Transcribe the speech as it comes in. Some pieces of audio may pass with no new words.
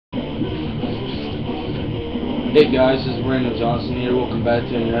Hey guys, this is Brandon Johnson here. Welcome back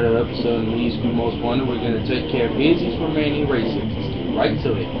to another episode of Needs Be Most Wanted. We're going to take care of Izzy's remaining races. Let's get right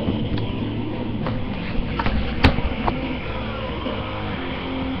to it.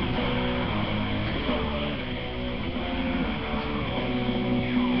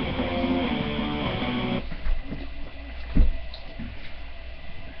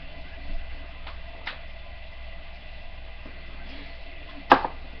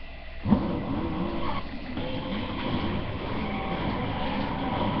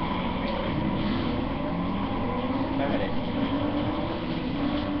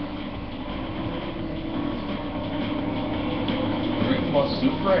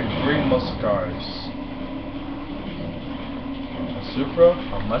 Supra and 3 muscle cars. A Supra,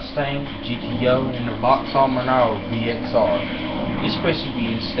 a Mustang, GTO, and a Vauxhall Monaro VXR. This place should be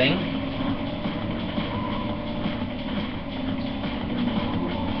insane.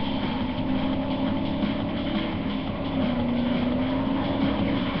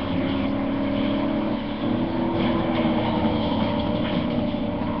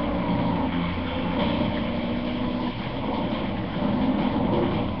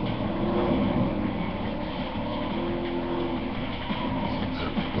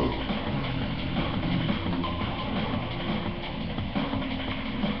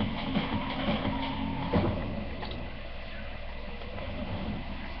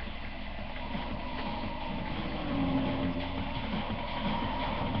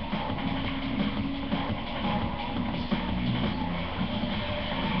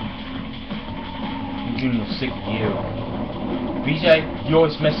 I'm sick of you. BJ, you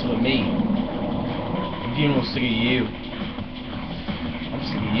always messing with me. I'm getting sick of you. I'm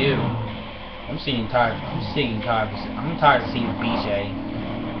sick of you. I'm tired of seeing BJ. I'm tired of seeing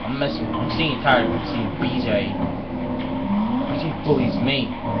BJ. BJ bullies me.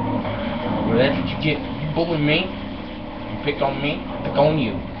 Well, that's what you get. You bully me. You pick on me. I pick on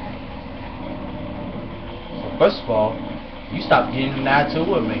you. So first of all, you stop getting an attitude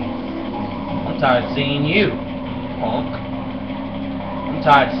with me. I'm tired of seeing you, punk. I'm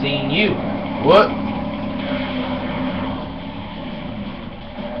tired of seeing you. What?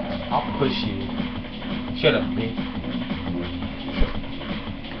 I'll push you. Shut up, bitch.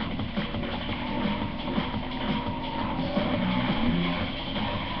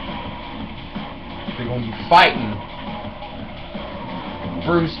 They're gonna be fighting.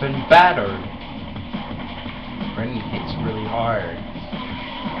 Bruised and battered. Brendan hits really hard.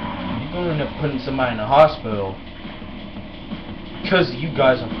 You're gonna end up putting somebody in the hospital because you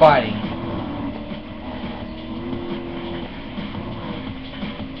guys are fighting.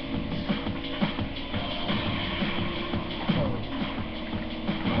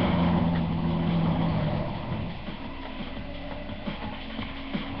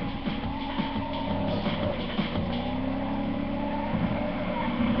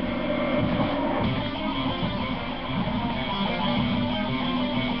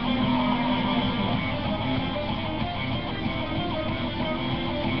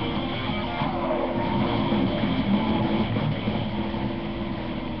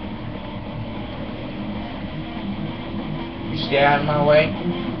 Stay out of my way.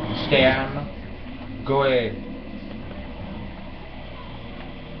 Stay out of my... Go ahead.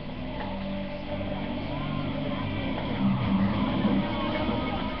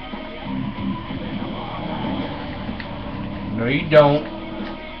 No, you don't.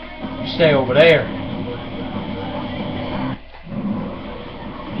 You stay over there.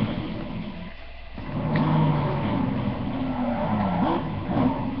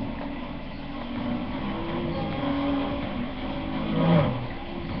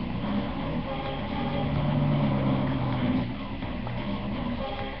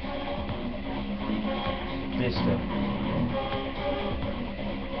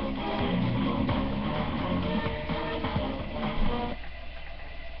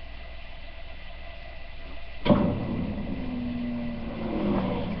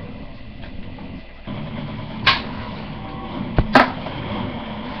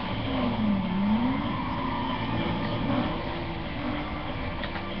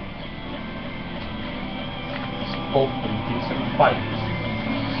 Both of them get some fights.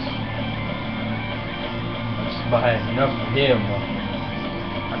 I just about had enough of him.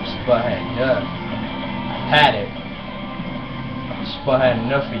 I just about had enough. I had it. I just about had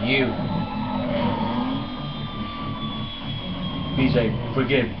enough of you. BJ,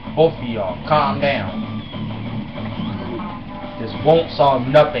 forget both of y'all. Calm down. This won't solve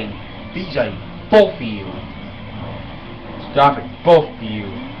nothing. BJ, both of you. Stop it, both of you.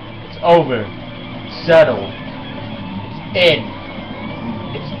 It's over. It's settled.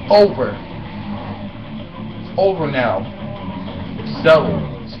 It's over. It's over now. It's settled.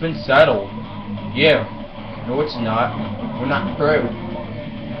 It's been settled. Yeah. No, it's not. We're not through.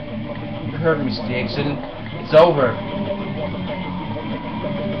 You heard me, Stixon. It's over.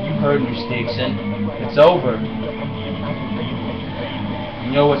 You heard me, Stixon. It's over.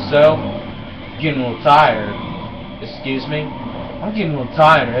 You know what, so? I'm getting a little tired. Excuse me? I'm getting a little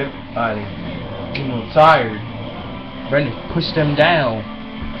tired, everybody. I'm getting a little tired. Brendan pushed him down.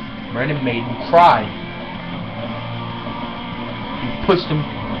 Brendan made him cry. He pushed him.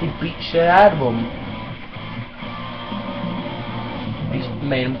 He beat shit out of him. He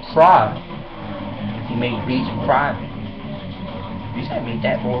made him cry. He made BJ cry. BJ made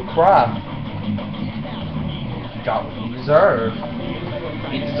that boy cry. He got what he deserved.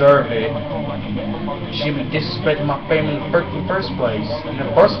 He deserved it. He shouldn't be disrespecting my family in the first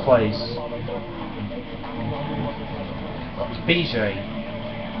place. BJ,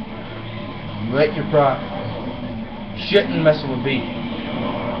 you let your pride. You shouldn't mess with BJ.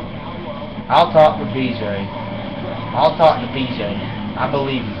 I'll talk with BJ. I'll talk to BJ. I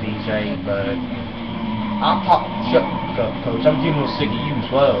believe you, BJ, but I'll talk. Shut up, Coach. I'm getting a little sick of you as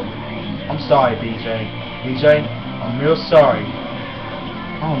well. I'm sorry, BJ. BJ, I'm real sorry.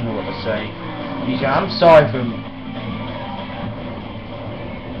 I don't know what to say. BJ, I'm sorry for me.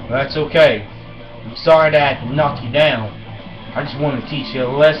 That's okay. I'm sorry that I had to knock you down. I just wanted to teach you a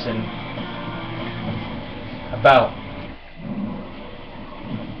lesson about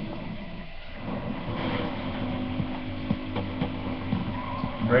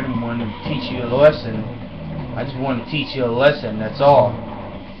Brendan wanted to teach you a lesson. I just wanted to teach you a lesson, that's all.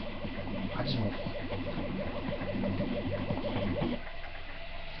 I just want...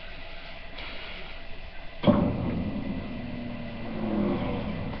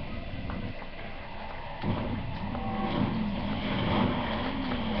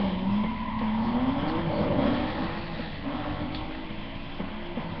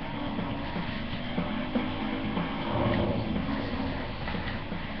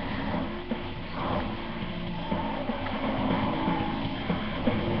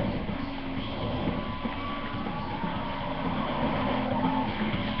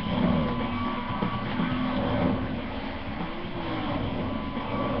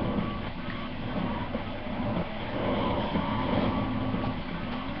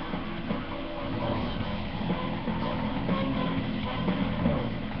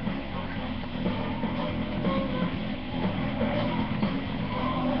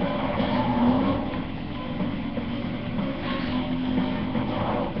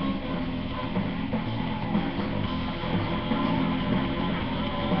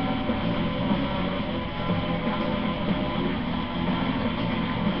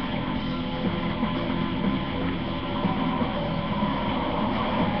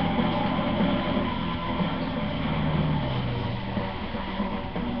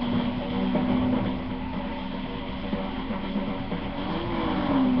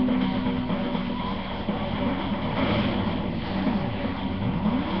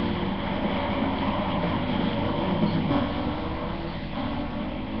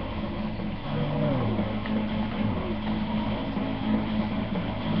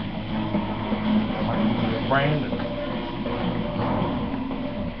 Brandon.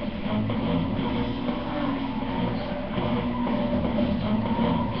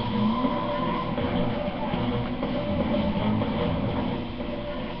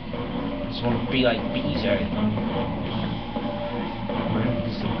 Just want to be like BJ. Brandon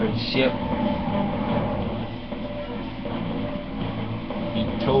is a good ship. He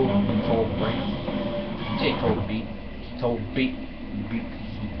told Brandon. BJ told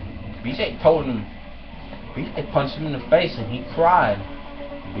BJ told him. BJ punched him in the face and he cried.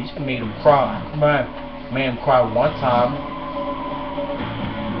 BJ made him cry. Made him cry one time.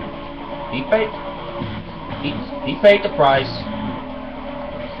 He paid the price.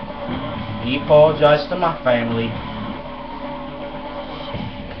 He apologized to my family.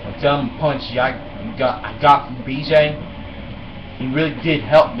 I tell him the punch I got from BJ. He really did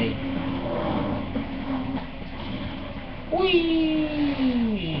help me. Whee!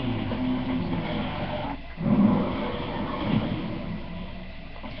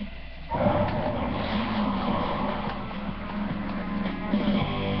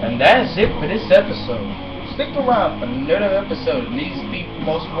 And that's it for this episode. Stick around for another episode of These People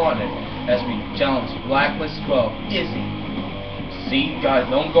Most Wanted as we challenge Blacklist 12 Izzy. See you guys,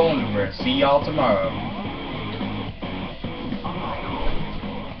 don't go anywhere. See y'all tomorrow.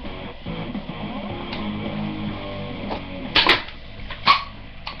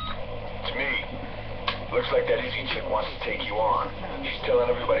 It's me. Looks like that Izzy chick wants to take you on. She's telling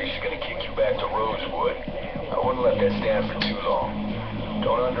everybody afraid she's gonna kick you back to Rosewood. I wouldn't let that stand for too long.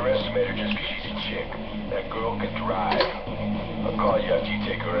 Don't underestimate her just 'cause she's a chick. That girl can drive. I'll call you after you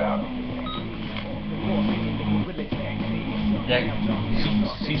take her out. Yeah,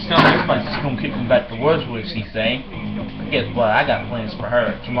 she sounds like she's gonna kick me back to Rosewood, she's saying. Guess what? I got plans for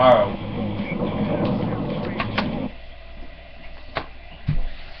her tomorrow.